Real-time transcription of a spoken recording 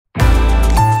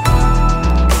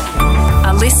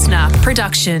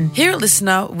production. Here at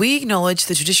Listener, we acknowledge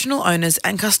the traditional owners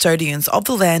and custodians of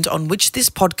the land on which this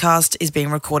podcast is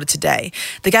being recorded today,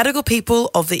 the Gadigal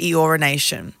people of the Eora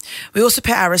Nation. We also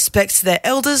pay our respects to their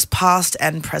elders past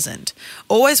and present.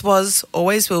 Always was,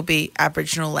 always will be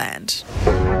Aboriginal land.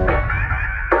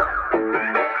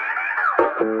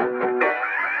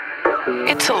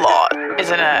 It's a lot,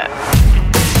 isn't it?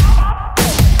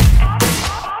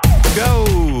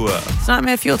 Go! It's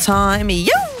Nightmare Fuel time.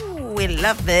 Yo! We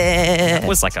love it. That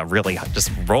was like a really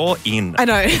just raw in. I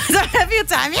know. Nightmare Fuel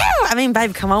time. Yeah. I mean,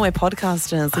 babe, come on, we're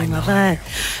podcasters. We love it.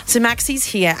 So Maxie's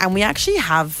here, and we actually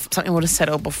have something we want to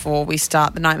settle before we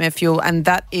start the Nightmare Fuel, and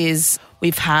that is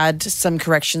we've had some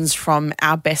corrections from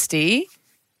our bestie,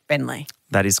 Benley.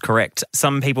 That is correct.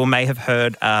 Some people may have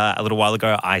heard a little while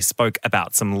ago I spoke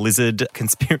about some lizard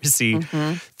conspiracy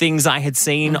things I had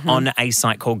seen on a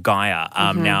site called Gaia.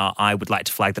 Now, I would like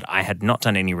to flag that I had not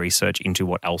done any research into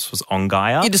what else was on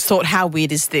Gaia. You just thought, how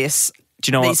weird is this?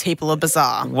 Do you know These people are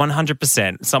bizarre.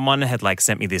 100%. Someone had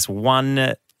sent me this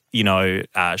one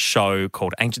show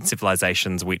called Ancient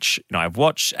Civilizations, which, I've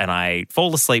watched and I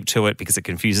fall asleep to it because it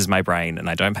confuses my brain and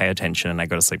I don't pay attention and I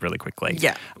go to sleep really quickly.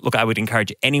 Yeah. Look, I would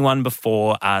encourage anyone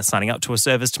before signing up to a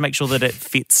service to make sure that it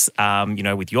fits,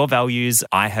 with your values.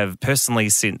 I have personally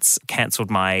since cancelled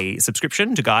my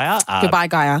subscription to Gaia. Goodbye,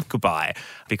 Gaia. Goodbye,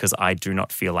 because I do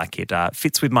not feel like it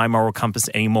fits with my moral compass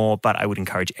anymore, but I would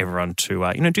encourage everyone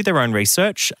to, do their own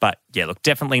research. But yeah, look,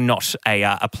 definitely not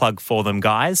a plug for them,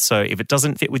 guys. So if it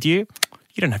doesn't fit with you,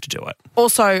 you don't have to do it.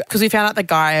 Also, because we found out that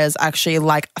Gaia is actually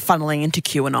funneling into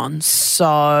QAnon.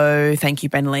 So thank you,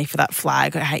 Benley, for that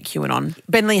flag. I hate QAnon.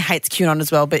 Benley hates QAnon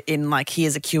as well, but he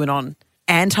is a QAnon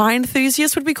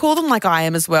anti-enthusiast, would we call them, like I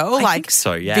am as well. I think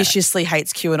so, yeah. Viciously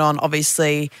hates QAnon.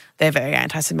 Obviously, they're very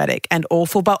anti-Semitic and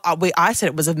awful. But I said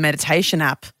it was a meditation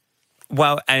app.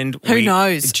 Well, and who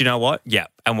knows? Do you know what? Yeah,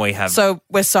 and we have. So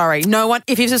we're sorry. No one,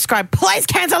 if you subscribe, please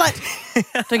cancel it.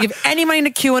 Don't give any money to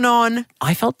QAnon.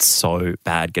 I felt so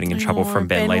bad getting in trouble from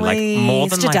Benley. Benley. More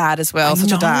than such a dad as well.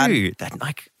 Such a dad.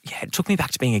 That it took me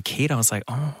back to being a kid. I was like,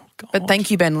 oh God. But thank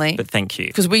you, Benley. But thank you.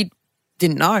 Because we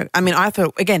didn't know. I mean, I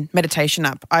thought, again, meditation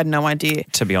app. I had no idea.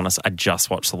 To be honest, I just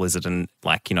watched the lizard and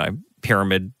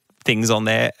pyramid things on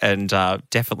there, and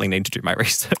definitely need to do my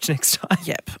research next time.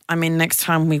 Yep. I mean, next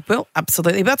time we will,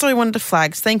 absolutely. But that's all we wanted to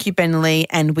flag. Thank you, Benley,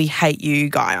 and we hate you,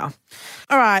 Gaia.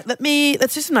 All right, let's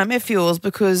do some Nightmare Fuels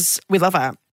because we love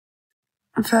her.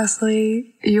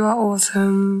 Firstly, you are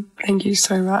awesome. Thank you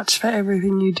so much for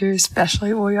everything you do,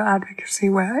 especially all your advocacy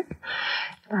work.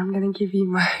 I'm going to give you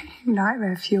my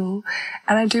Nightmare Fuel.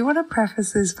 And I do want to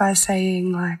preface this by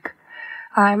saying,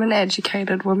 I'm an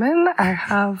educated woman. I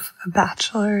have a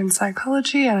bachelor in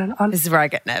psychology and an This is where I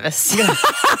get nervous.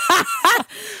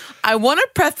 I want to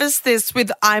preface this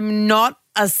with I'm not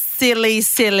a silly,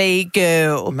 silly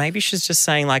girl. Maybe she's just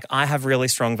saying I have really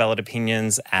strong, valid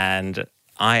opinions and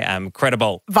I am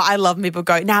credible. But I love people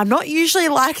go, now I'm not usually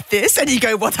like this. And you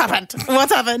go, what happened? What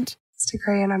happened?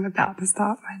 Degree and I'm about to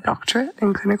start my doctorate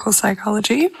in clinical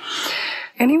psychology.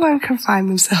 Anyone can find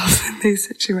themselves in these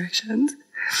situations.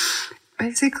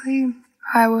 Basically,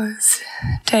 I was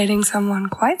dating someone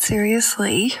quite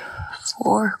seriously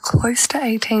for close to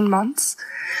 18 months.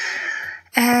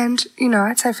 And,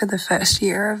 I'd say for the first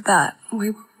year of that, we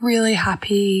were really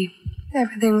happy.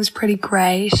 Everything was pretty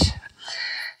great.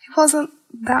 He wasn't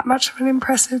that much of an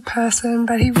impressive person,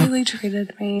 but he really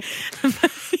treated me.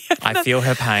 I feel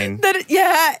her pain.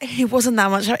 He wasn't that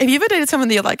much. Have you ever dated someone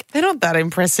that you're like, they're not that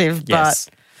impressive, yes.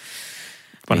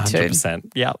 But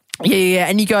 100%. Yeah. Yeah.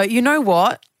 And you go, you know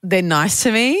what? They're nice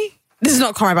to me. This is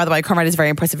not Conrad, by the way. Conrad is very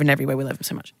impressive in every way. We love him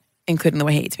so much, including the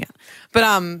way he eats me out.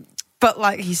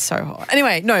 But he's so hot.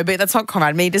 Anyway, no, but that's not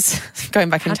Conrad. Me just going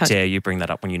back in time. How dare you bring that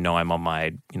up when I'm on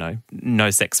my, no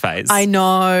sex phase. I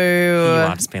know. You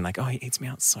are just being like, oh, he eats me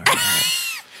out so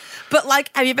hard. But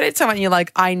have you ever dated someone and you're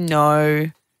like, I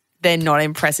know they're not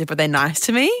impressive, but they're nice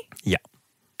to me? Yeah.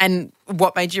 And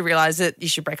what made you realise that you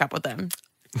should break up with them?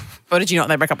 Or did you not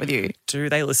let them break up with you? Do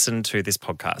they listen to this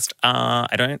podcast?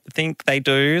 I don't think they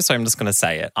do, so I'm just going to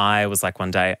say it. I was like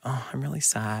one day, oh, I'm really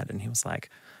sad. And he was like,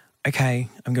 okay,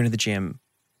 I'm going to the gym.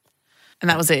 And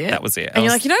that was it? That was it. And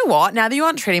you're like, you know what? Now that you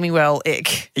aren't treating me well,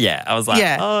 ick. Yeah. I was like,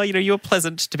 oh, you were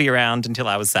pleasant to be around until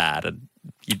I was sad. And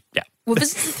yeah. Well,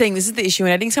 this is the thing. This is the issue.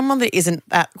 When dating someone that isn't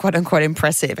that quote unquote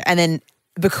impressive and then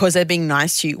because they're being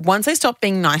nice to you, once they stop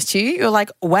being nice to you, you're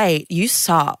like, wait, you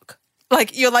suck.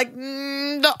 You're like,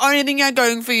 the only thing you had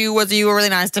going for you was you were really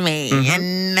nice to me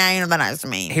and now you're not that nice to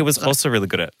me. He was also really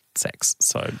good at sex,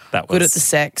 so that was... Good at the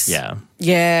sex. Yeah.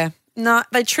 Yeah. No,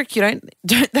 they trick you,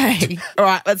 don't they? All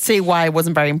right, let's see why it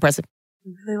wasn't very impressive. A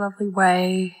really lovely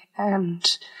way,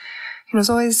 and He was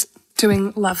always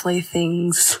doing lovely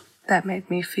things that made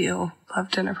me feel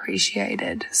loved and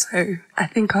appreciated. So I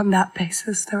think on that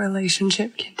basis, the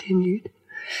relationship continued.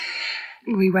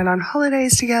 We went on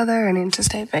holidays together and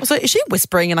interstate vacations. So is she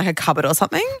whispering in like a cupboard or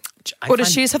something? Or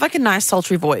does she just have like a nice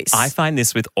sultry voice? I find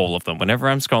this with all of them. Whenever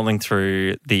I'm scrolling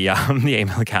through the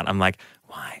email account, I'm like,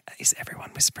 why is everyone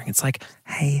whispering? It's like,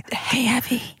 hey,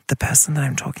 Abby. the person that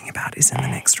I'm talking about is in the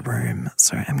next room,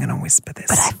 so I'm going to whisper this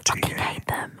to you. hate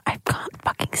them. I can't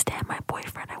fucking stand my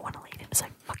boyfriend. I want to leave him so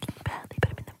fucking badly,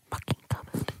 but I'm in the fucking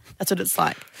cupboard. That's what it's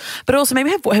like. But also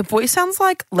maybe her voice sounds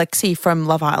like Lexi from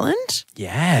Love Island.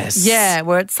 Yes. Yeah,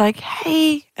 where it's like,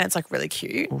 hey, and it's like really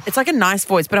cute. Oof. It's like a nice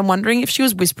voice, but I'm wondering if she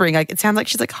was whispering, like it sounds like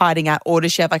she's like hiding out, or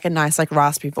does she have like a nice like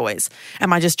raspy voice?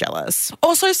 Am I just jealous?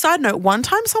 Also, side note, one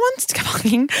time someone's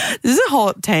fucking, this is a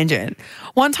whole tangent.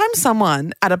 One time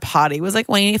someone at a party was like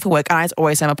waiting for work, and I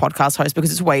always say I'm a podcast host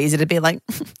because it's way easier to be like,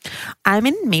 I'm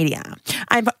in media.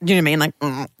 You know what I mean? Like,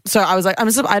 so I was like, I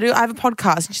have a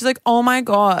podcast, and she's like, oh my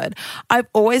God, I've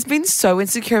always been so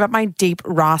insecure about my deep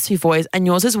raspy voice, and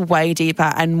yours is way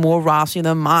deeper and more raspy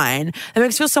than mine. It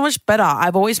makes me feel so much better.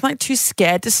 I've always been like too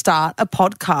scared to start a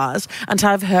podcast until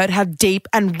I've heard how deep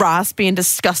and raspy and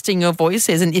disgusting your voice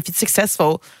is, and if it's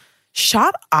successful,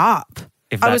 shut up.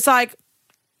 I was like,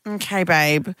 okay,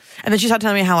 babe. And then she started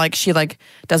telling me how like she like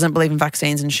doesn't believe in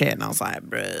vaccines and shit, and I was like,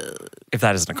 bruh. If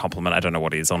that isn't a compliment, I don't know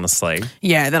what is, honestly.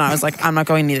 Yeah, then I was like, I'm not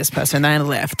going near this person. And then I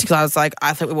left because I was like,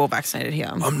 I thought we were all vaccinated here.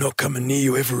 I'm not coming near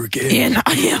you ever again.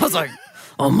 Yeah, I was like,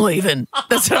 I'm leaving.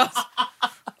 That's what I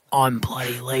was. I'm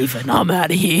bloody leaving. I'm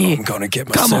out of here. I'm going to get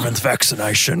my seventh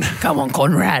vaccination. Come on,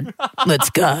 Conrad. Let's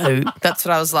go. That's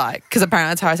what I was like. Because apparently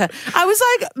that's how I said. I was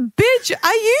like, bitch,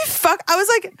 are you I was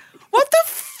like, what the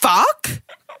fuck?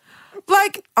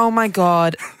 Like, oh my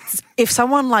God, if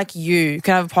someone like you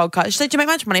can have a podcast, she's like, do you make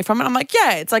much money from it? I'm like,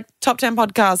 yeah, it's like top 10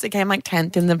 podcasts. It came like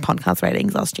 10th in the podcast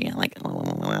ratings last year. Like,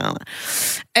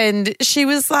 and she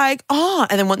was like, oh,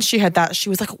 and then once she heard that, she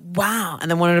was like, wow, and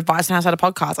then wanted advice on how to start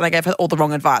a podcast. And I gave her all the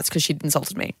wrong advice because she'd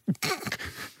insulted me.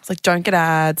 It's like, don't get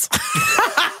ads.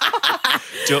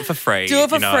 Do it for free. Do it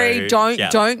for free.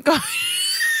 Don't go.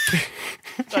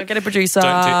 Don't get a producer.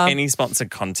 Don't do any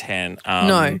sponsored content.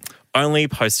 No. Only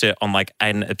post it on like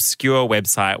an obscure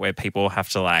website where people have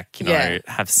to like,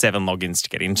 have 7 logins to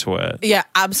get into it. Yeah,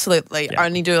 absolutely. Yeah.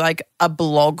 Only do like a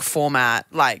blog format.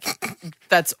 Like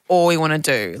that's all we want to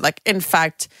do. Like, in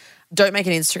fact, don't make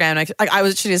an Instagram. Like I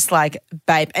was just like,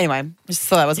 babe. Anyway, just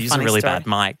thought that was a funny story. Use a really bad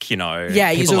mic,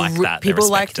 Yeah, people like that. People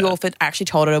like the author actually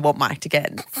told her what mic to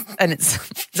get. And it's,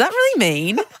 does that really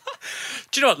mean?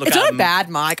 Do you know what? Look, it's not a bad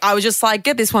mic. I was just like,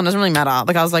 get this one. Doesn't really matter.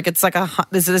 Like I was like, it's like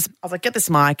this. I was like, get this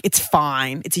mic. It's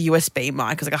fine. It's a USB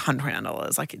mic. It's like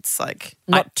 $100. Like it's like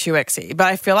not too XY. But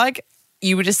I feel like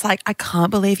you were just like, I can't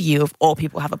believe you of all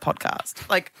people have a podcast.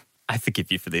 Like I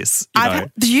forgive you for this.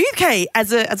 Do you, Kate,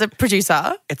 as a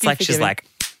producer? It's like she's like,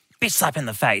 bitch slap in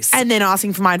the face. And then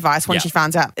asking for my advice when she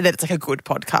finds out that it's like a good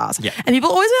podcast. Yeah. And people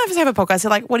always have to have a podcast.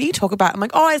 They're like, what do you talk about? I'm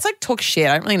like, oh, it's like talk shit.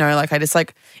 I don't really know. Like I just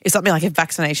like, it's something like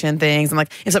vaccination things. And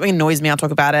like, if something annoys me, I'll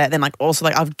talk about it. Then like also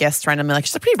like I've guests randomly, like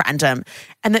just pretty random.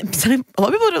 And then a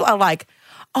lot of people are like,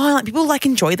 oh, like people like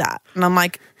enjoy that. And I'm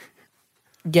like,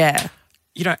 yeah.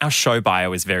 Our show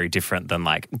bio is very different than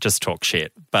like just talk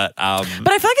shit. But I feel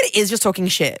like it is just talking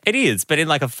shit. It is, but in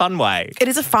like a fun way. It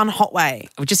is a fun, hot way.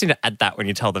 We just need to add that when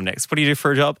you tell them next. What do you do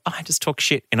for a job? Oh, I just talk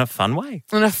shit in a fun way.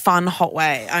 In a fun, hot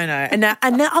way. I know.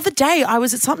 And the other day I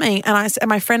was at something and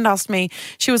my friend asked me,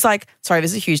 she was like, sorry,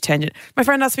 this is a huge tangent. My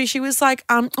friend asked me, she was like,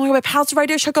 oh my God, how's the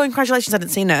radio show going? Congratulations. I hadn't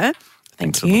seen her.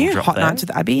 Thank you. Hot Nights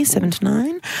with Abby, 7 to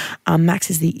 9.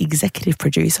 Max is the executive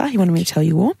producer. He wanted me to tell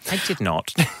you all. I did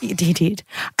not. He did.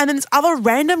 And then this other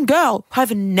random girl who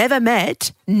I've never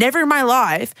met, never in my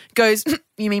life, goes,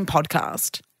 you mean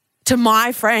podcast? To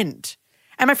my friend.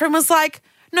 And my friend was like,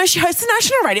 no, she hosts a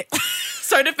national radio.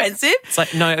 So defensive. It's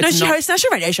like, no, she hosts a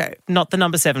national radio show. Not the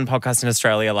number 7 podcast in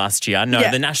Australia last year. No,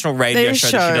 the national radio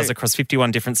show that she does across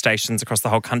 51 different stations across the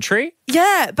whole country.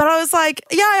 Yeah, but I was like,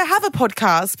 yeah, I have a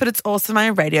podcast, but it's also my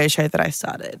radio show that I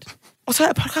started. Also,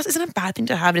 a podcast isn't a bad thing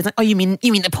to have. It's like, oh, you mean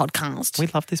the podcast? We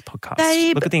love this podcast.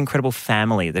 Babe. Look at the incredible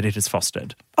family that it has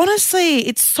fostered. Honestly,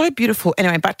 it's so beautiful.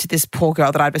 Anyway, back to this poor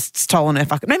girl that I'd just stolen her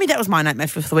fucking... Maybe that was my nightmare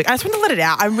for the week. I just want to let it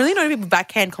out. I really know people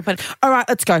backhand compliment. All right,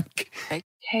 let's go.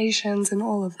 Vacations and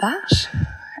all of that.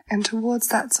 And towards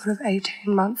that sort of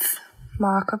 18-month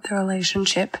mark of the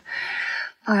relationship,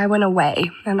 I went away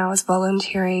and I was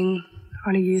volunteering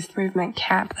on a youth movement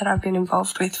camp that I've been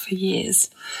involved with for years.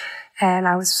 And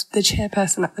I was the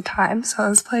chairperson at the time, so I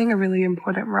was playing a really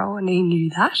important role, and he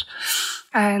knew that.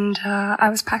 And I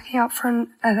was packing up for an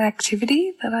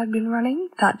activity that I'd been running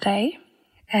that day,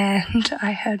 and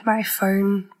I heard my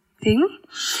phone ding.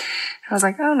 I was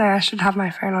like, oh no, I should have my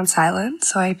phone on silent.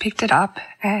 So I picked it up,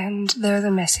 and there was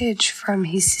a message from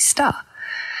his sister,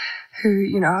 who,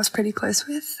 you know, I was pretty close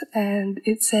with, and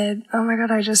it said, oh my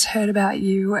God, I just heard about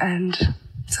you and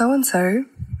so-and-so.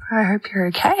 I hope you're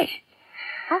okay.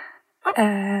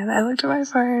 And I looked at my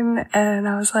phone and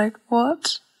I was like,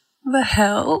 what the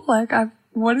hell? Like,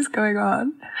 what is going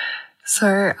on?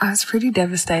 So I was pretty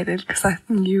devastated because I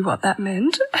knew what that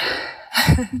meant.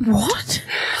 What?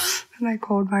 And I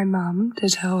called my mum to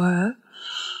tell her,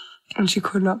 and she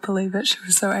could not believe it. She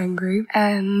was so angry.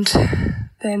 And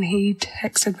then he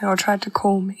texted me or tried to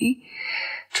call me,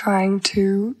 trying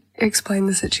to explain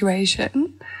the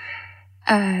situation.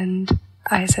 And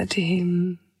I said to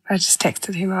him, I just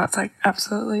texted him, I was like,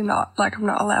 absolutely not. Like, I'm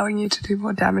not allowing you to do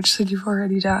more damage than you've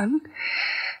already done.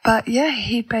 But yeah,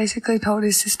 he basically told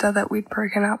his sister that we'd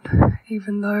broken up,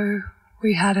 even though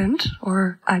we hadn't,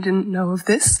 or I didn't know of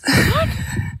this.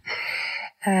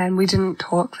 And we didn't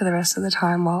talk for the rest of the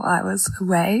time while I was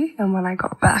away. And when I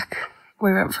got back,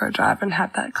 we went for a drive and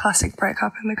had that classic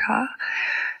breakup in the car.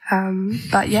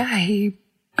 But yeah, he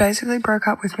basically broke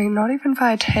up with me, not even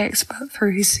via text, but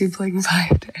through his sibling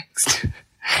via text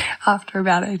after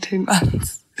about 18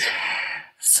 months.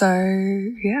 So,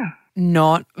 yeah.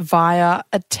 Not via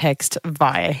a text,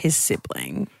 via his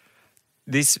sibling.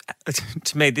 This,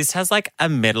 to me, this has like a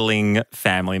meddling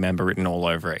family member written all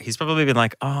over it. He's probably been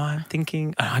like, oh, I'm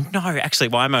thinking, oh, no, actually,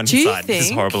 why am I on his side? This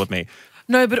is horrible of me.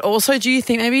 No, but also, do you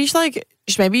think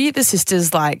maybe the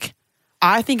sister's like,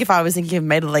 I think if I was thinking of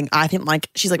meddling, I think like,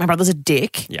 she's like, my brother's a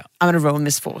dick. Yeah. I'm going to ruin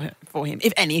this for him,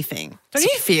 if anything. Don't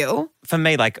you feel? For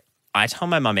me, like, I tell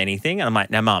my mum anything and I'm like,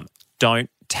 now, mum, don't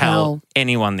tell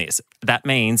anyone this. That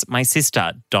means my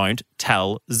sister, don't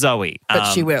tell Zoe.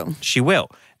 But she will. She will.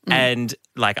 And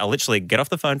like, I'll literally get off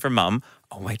the phone from mum,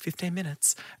 I'll wait 15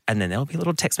 minutes, and then there'll be a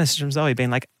little text message from Zoe being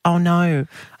like, oh no,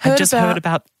 I've just heard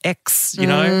about X, you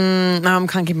know? No, I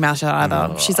can't keep my mouth shut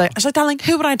either. She's like, darling,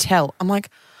 who would I tell? I'm like,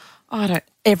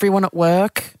 everyone at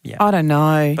work? Yeah. I don't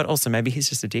know. But also maybe he's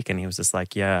just a dick and he was just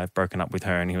like, yeah, I've broken up with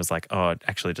her. And he was like, oh,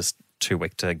 actually just too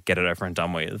weak to get it over and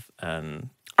done with. And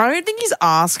I don't think he's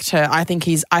asked her. I reckon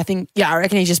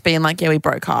he's just being like, yeah, we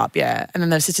broke up, yeah. And then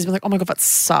their sister's been like, oh my God, that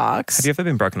sucks. Have you ever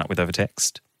been broken up with over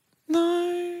text?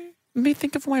 No. Let me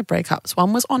think of my breakups.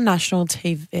 One was on national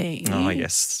TV. Oh,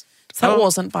 yes. So that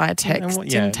wasn't via text.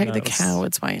 Didn't take the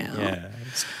coward's way out. Yeah.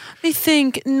 Let me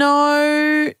think.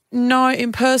 No,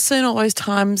 in person, all those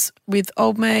times with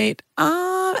old mate.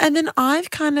 And then I've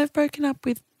kind of broken up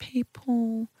with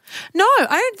people. No, I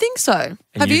don't think so.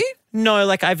 Have you? No,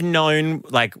 like I've known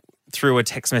like through a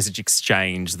text message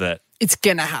exchange that it's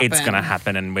going to happen. It's going to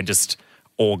happen and we're just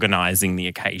organising the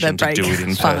occasion to do it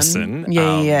in person.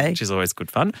 Yeah. Which is always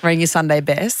good fun. Wearing your Sunday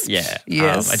best. Yeah.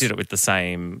 Yes. I did it with the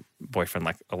same boyfriend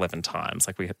like 11 times.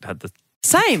 Like we had the...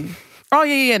 Same. Oh,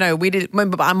 yeah, no, we did.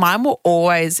 But mine were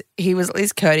always, he was at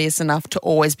least courteous enough to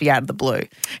always be out of the blue.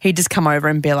 He'd just come over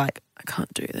and be like, I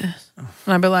can't do this.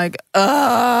 And I'd be like,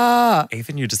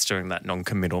 Even you just doing that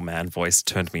non-committal man voice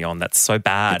turned me on. That's so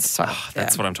bad. It's so,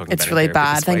 that's what I'm talking about. It's really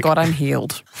bad. Thank God I'm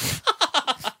healed.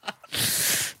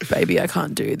 Baby, I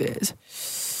can't do this.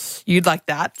 You'd like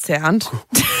that sound?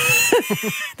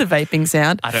 The vaping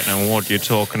sound? I don't know what you're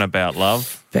talking about,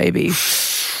 love. Baby.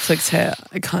 It's like, Sarah,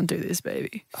 I can't do this,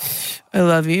 baby. I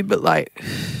love you, but like,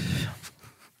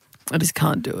 I just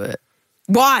can't do it.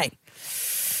 Why?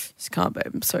 Just can't,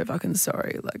 babe. I'm so fucking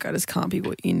sorry. Like, I just can't be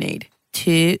what you need.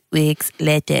 2 weeks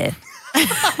later,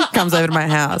 comes over to my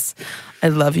house. I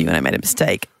love you and I made a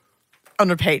mistake. On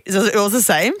repeat. It was the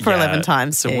same for 11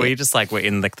 times. So we just like, we're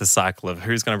in like the cycle of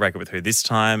who's going to break up with who this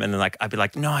time. And then like, I'd be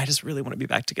like, no, I just really want to be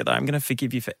back together. I'm going to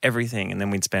forgive you for everything. And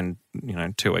then we'd spend,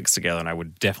 2 weeks together and I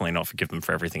would definitely not forgive him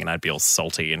for everything. And I'd be all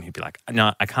salty and he'd be like,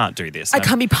 no, I can't do this. I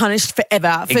can't be punished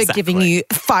forever for giving you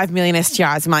 5 million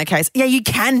STIs in my case. Yeah, you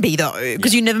can be though,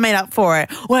 because you never made up for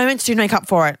it. Well, I meant to make up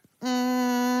for it.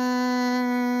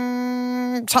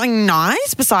 Something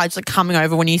nice besides like coming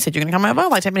over when you said you're going to come over,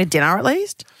 like take me to dinner at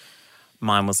least.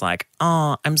 Mine was like,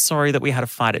 oh, I'm sorry that we had a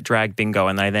fight at drag bingo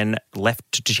and they then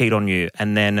left to cheat on you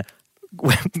and then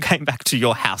came back to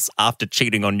your house after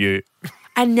cheating on you.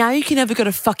 And now you can never go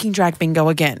to fucking drag bingo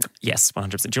again. Yes, 100%.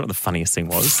 Do you know what the funniest thing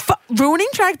was? Ruining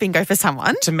drag bingo for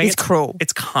someone to me, is cruel.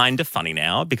 It's kind of funny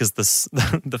now because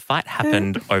the fight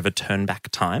happened over Turn Back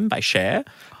Time by Cher.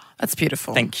 That's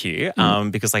beautiful. Thank you.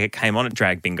 Because like it came on at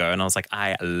Drag Bingo and I was like,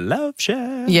 I love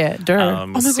Cher. Yeah, oh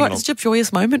my God, it's such a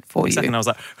joyous moment for you. And I was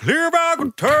like, "Clear back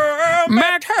term,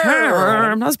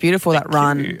 That was beautiful, that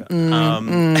run.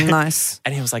 Nice.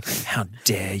 And he was like, how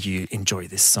dare you enjoy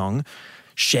this song?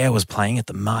 Cher was playing at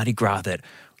the Mardi Gras that,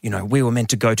 you know, we were meant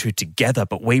to go to together,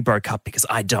 but we broke up because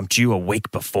I dumped you a week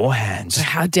beforehand. So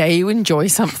how dare you enjoy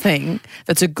something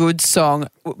that's a good song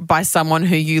by someone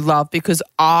who you love because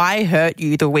I hurt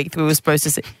you the week that we were supposed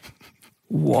to see.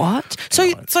 What?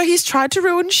 So he's tried to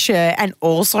ruin Cher and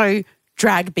also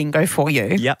Drag Bingo for you.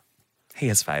 Yep. He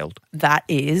has failed.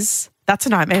 That's a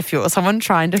nightmare fuel. Someone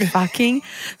trying to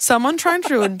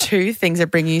ruin two things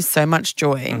that bring you so much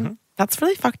joy. Mm-hmm. That's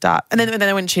really fucked up. And then they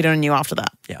went and cheated on you after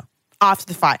that. Yeah. After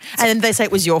the fight. And then they say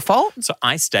it was your fault? So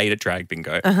I stayed at Drag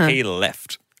Bingo. He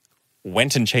left,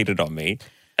 went and cheated on me.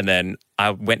 And then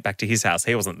I went back to his house.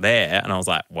 He wasn't there. And I was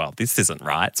like, well, this isn't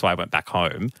right. So I went back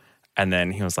home. And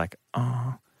then he was like,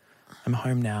 oh, I'm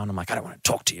home now. And I'm like, I don't want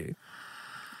to talk to you.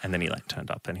 And then he like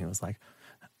turned up and he was like,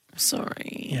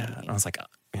 sorry. Yeah. And I was like,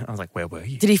 where were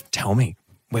you? Did he tell me?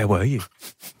 Where were you?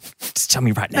 Just tell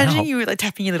me right now. Imagine you were like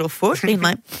tapping your little foot, being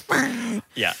like,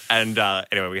 yeah. And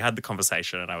anyway, we had the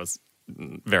conversation and I was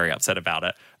very upset about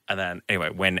it. And then anyway,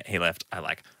 when he left, I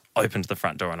like opened the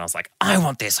front door and I was like, I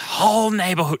want this whole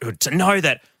neighborhood to know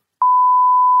that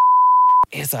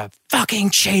is a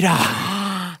fucking cheater.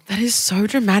 That is so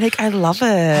dramatic. I love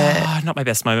it. Not my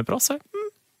best moment, but also,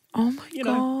 oh my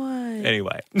God.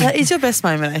 Anyway. That is your best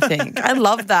moment, I think. I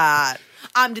love that.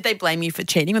 Did they blame you for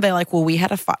cheating? Were they like, well, we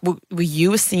had a fight. Were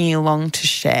you singing along to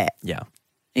Cher? Yeah.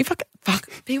 You fuck.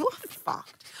 People are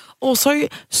fucked. Also,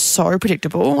 so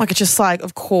predictable. Like, it's just like,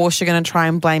 of course you're going to try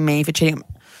and blame me for cheating.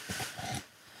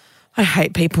 I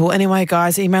hate people. Anyway,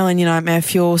 guys, email in your nightmare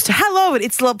fuels to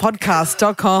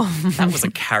hello@itslopodcast.com. That was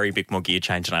a Carrie Bickmore gear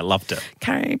change and I loved it.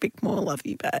 Carrie Bickmore, love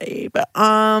you, babe.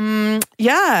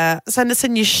 Yeah, send us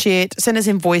in your shit. Send us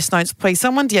in voice notes, please.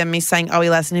 Someone DM me saying, are we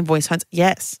allowed to send in voice notes?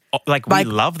 Yes. We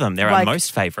love them. They're our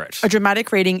most favourite. A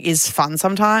dramatic reading is fun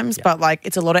sometimes, but like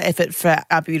it's a lot of effort for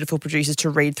our beautiful producers to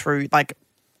read through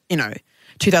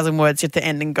 2,000 words at the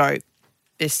end and go,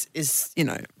 this is,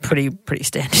 pretty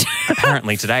standard.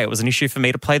 Apparently today it was an issue for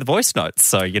me to play the voice notes,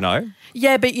 so,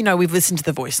 Yeah, but, we've listened to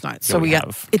the voice notes. So we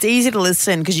have. It's easy to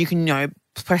listen because you can,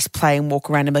 press play and walk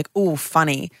around and be like, oh,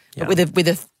 funny. Yeah. But with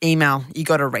an email, you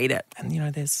got to read it. And,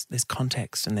 there's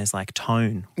context and there's like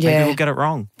tone. Yeah. Maybe we'll get it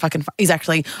wrong.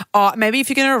 Exactly. Maybe if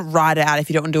you're going to write it out, if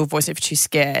you don't want to do a voice note if you're too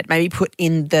scared, maybe put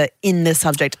in the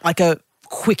subject like a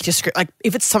quick description. Like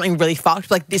if it's something really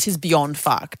fucked, like this is beyond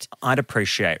fucked. I'd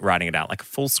appreciate writing it out like a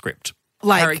full script.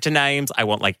 Like character names. I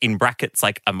want in brackets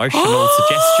emotional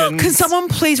suggestions. Can someone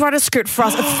please write a script for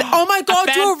us? Oh my God,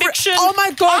 fiction. Oh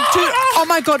my God, oh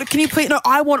my God, can you please? No,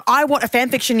 I want a fan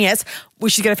fiction. Yes, we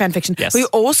should get a fan fiction. Yes. We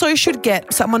also should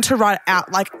get someone to write out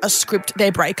a script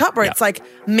their breakup where it's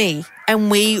me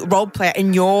and we role play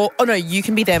and you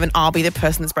can be them and I'll be the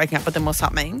person that's breaking up with them or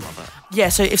something. Yeah,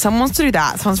 so if someone wants to do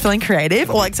that, someone's feeling creative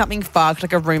or something fucked,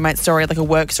 like a roommate story, like a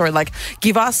work story, be like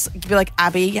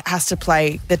Abby has to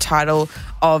play the title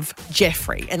of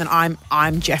Jeffrey and then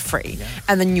I'm Jeffrey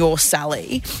and then you're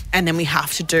Sally and then we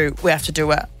have to do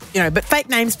it, but fake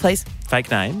names, please. Fake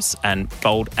names and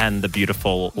bold and the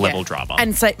beautiful level drama. And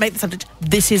make the subject,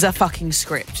 this is a fucking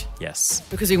script. Yes.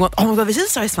 Because we want, oh my God, this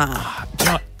is so smart.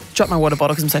 Drop my water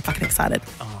bottle because I'm so fucking excited.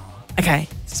 Oh. Okay.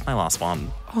 This is my last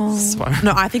one. Oh.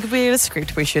 No, I think if we had a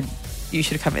script, you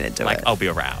should come in and do it. I'll be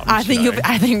around. I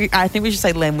think we should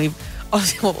say Lem. We've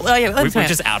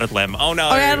just outed Lem. Oh no.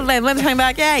 Oh, outed Lem. Lem's coming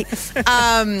back. Yay.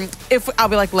 If I'll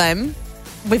be like Lem,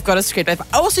 we've got a script.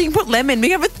 Also, you can put Lem in.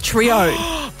 We have a trio.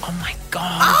 Oh my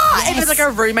God. Yes. If it's a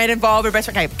roommate involved or best.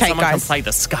 Okay, someone guys. can play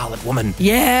the Scarlet Woman.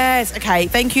 Yes. Okay.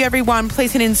 Thank you, everyone.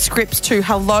 Please send in scripts to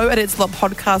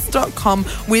hello@itslopodcast.com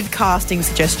with casting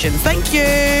suggestions. Thank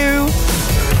you.